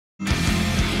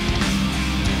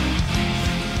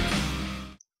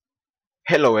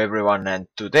Hello everyone, and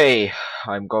today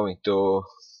I'm going to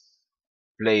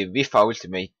play FIFA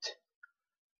Ultimate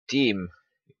Team.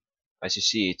 As you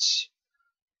see, it's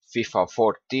FIFA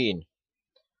 14.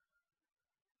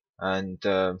 And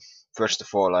first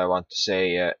of all, I want to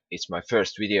say it's my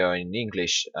first video in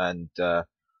English, and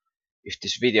if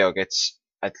this video gets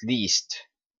at least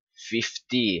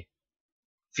 50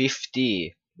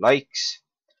 likes,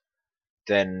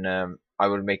 then I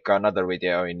will make another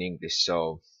video in English.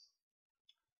 So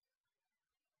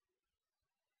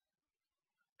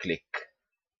click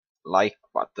like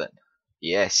button.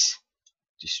 Yes,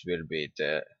 this will be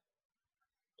the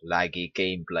laggy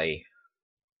gameplay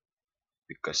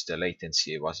because the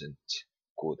latency wasn't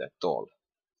good at all.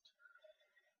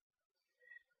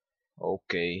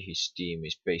 Okay, his team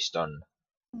is based on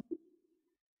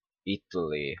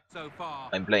Italy.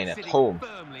 I'm playing at home,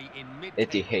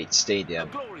 Etihad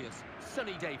Stadium,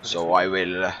 so I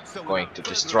will going to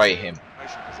destroy him.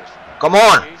 Come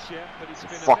on! You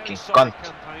fucking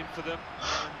cunt!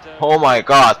 Oh my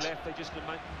god!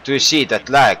 Do you see that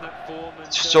lag?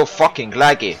 It's so fucking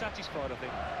laggy.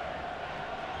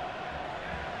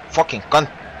 Fucking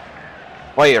cunt!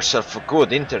 Buy yourself a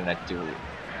good internet, you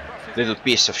little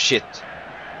piece of shit.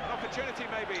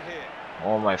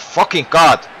 Oh my fucking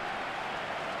god!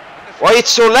 Why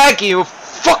it's so laggy, you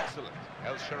fuck!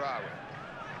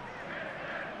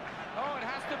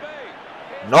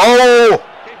 No!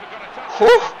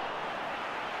 Whew.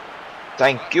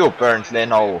 Thank you, Bernd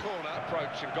Leno.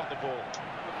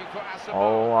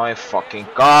 Oh my fucking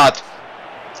god!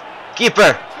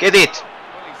 Keeper, get it!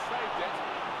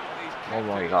 Oh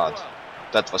my god,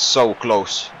 that was so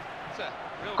close.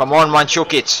 Come on,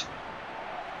 Mandzukic.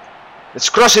 Let's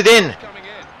cross it in.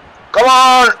 Come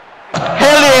on!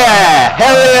 Hell yeah!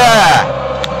 Hell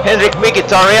yeah! Henrik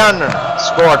Mkhitaryan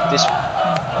scored this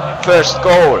first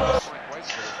goal.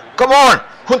 Come on!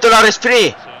 Huntelaar is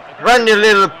free. Run, you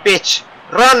little bitch.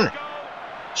 Run!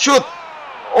 Shoot!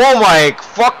 Oh my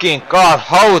fucking god,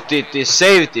 how did he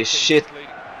save this shit?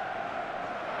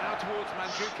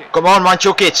 Come on,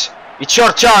 Mandzukic. It's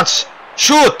your chance.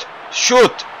 Shoot!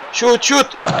 Shoot! Shoot!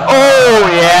 Shoot! Oh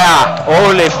yeah!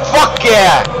 Holy fuck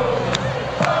yeah!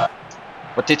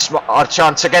 But it's our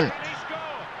chance again.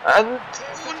 And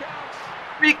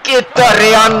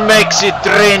Mkhitaryan makes it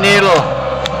 3-0.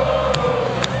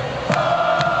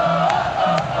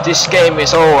 This game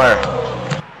is over.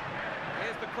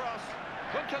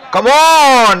 Come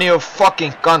on, you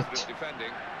fucking cunt.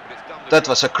 That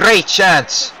was a great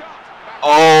chance.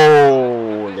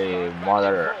 Holy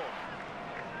mother.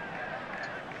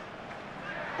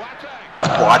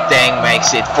 Boateng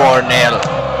makes it 4-0.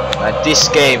 And this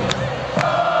game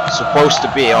is supposed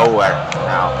to be over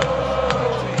now.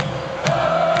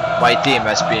 My team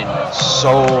has been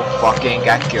so fucking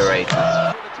accurate.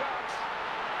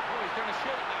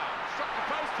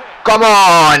 Come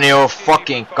on, you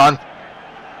fucking cunt.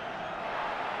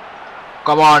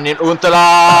 Come on, in Huntelaar.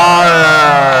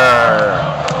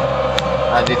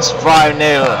 And it's 5-0.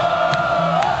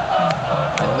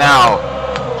 And now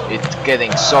it's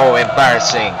getting so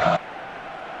embarrassing.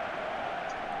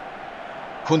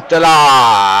 Huntelaar.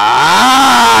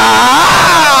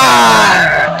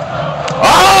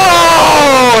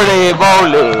 Holy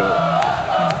moly!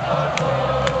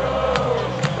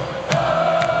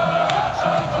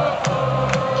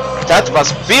 That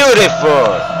was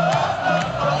beautiful!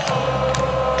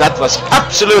 That was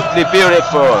absolutely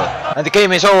beautiful! And the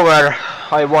game is over.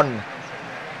 I won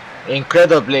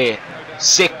incredibly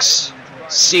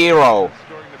 6-0.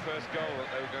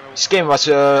 This game was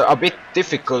a bit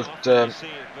difficult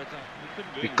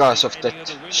because of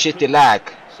that shitty lag.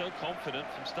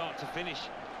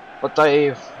 But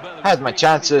I had my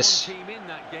chances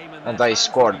and I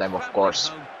scored them, of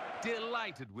course.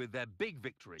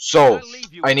 So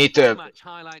I need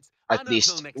at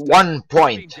least 1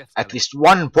 point,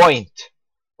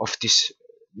 of this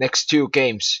next 2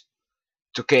 games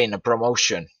to gain a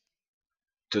promotion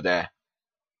to the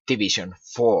Division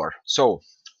 4. So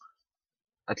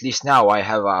at least now I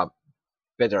have a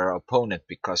better opponent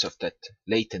because of that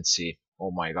latency.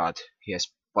 Oh my god, he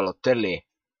has Balotelli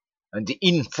and the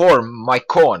inform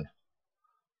Maicon.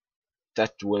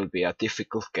 That will be a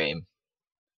difficult game.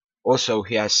 Also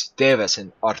he has Tevez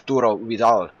and Arturo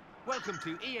Vidal.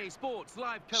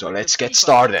 So let's get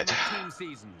started.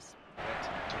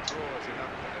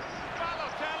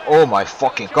 Oh my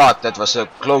fucking god, that was a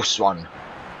close one.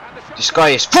 This guy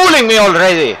is fooling me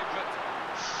already.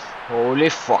 Holy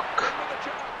fuck.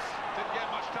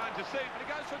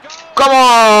 Come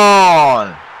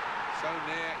on!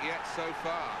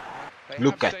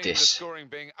 Look at this.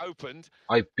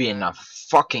 I've been a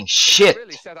fucking shit.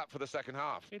 Really set up for the second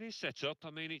half. It is set up.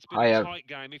 I mean, it's been I a have tight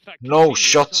game. If that no continues,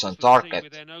 shots on obviously the team target.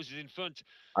 with their noses in front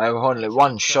I have only and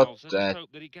one time shot. spells. I just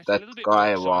hope that it gets a That little bit more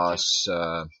guy exciting.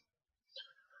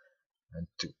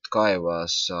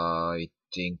 was, I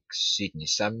think, Sydney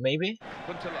Sam, maybe?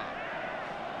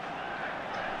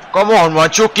 Come on,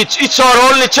 Mandzukic, it's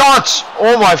our only chance!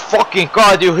 Oh my fucking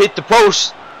god, you hit the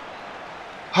post!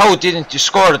 How didn't you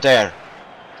score there?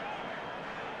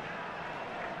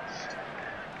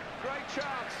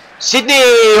 Sydney!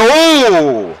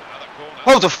 Oh!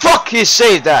 How the fuck he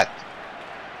saved that?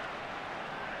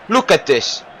 Look at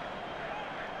this!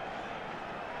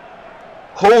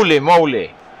 Holy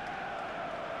moly!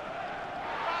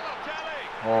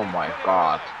 Oh my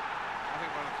god.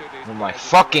 Oh my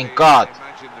fucking god.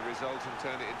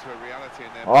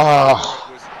 Oh.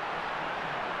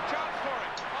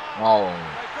 Oh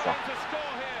fuck.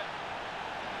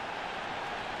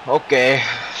 Okay,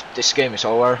 this game is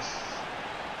over.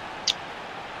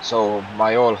 So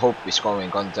my all hope is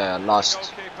going on the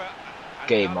last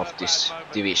game of this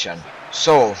division.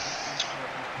 So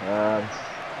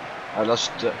I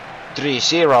lost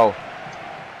 3-0.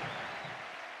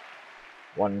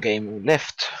 One game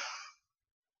left.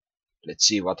 Let's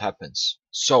see what happens.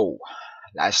 So,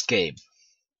 last game.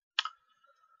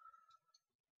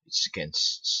 It's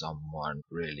against someone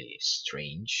really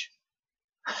strange.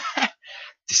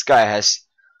 This guy has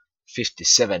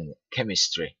 57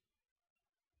 chemistry.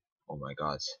 Oh my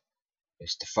god.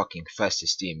 It's the fucking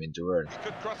fastest team in the world.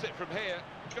 Could cross it from here.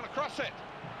 He's gonna cross it.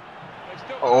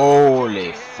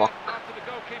 Holy fuck.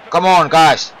 Come on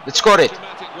guys, let's score it.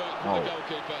 Oh.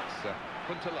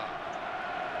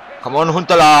 Come on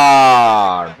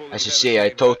Huntelaar! As you see, I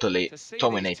totally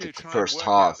dominated the first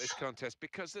half.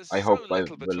 I hope I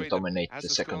will dominate the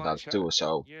second half too,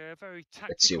 so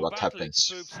let's see what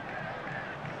happens.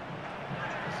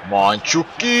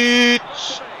 Mandzukic!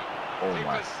 Oh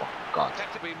my fuck god.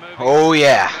 Oh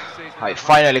yeah! I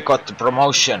finally got the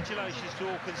promotion.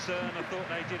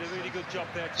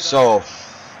 So,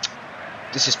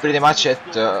 this is pretty much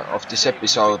it of this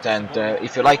episode, and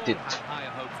if you liked it,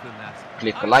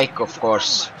 click a like, of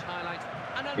course.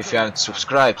 If you haven't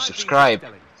subscribed, subscribe.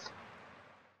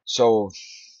 So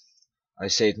I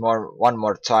say it one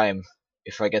more time.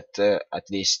 If I get at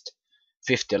least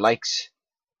 50 likes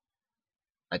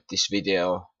at this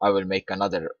video, I will make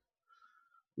another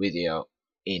video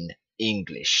in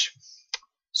English.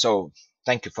 So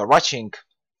thank you for watching.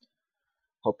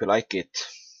 Hope you like it,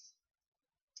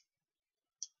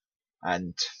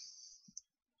 and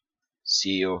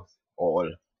see you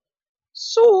all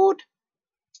soon.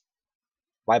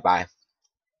 Bye bye.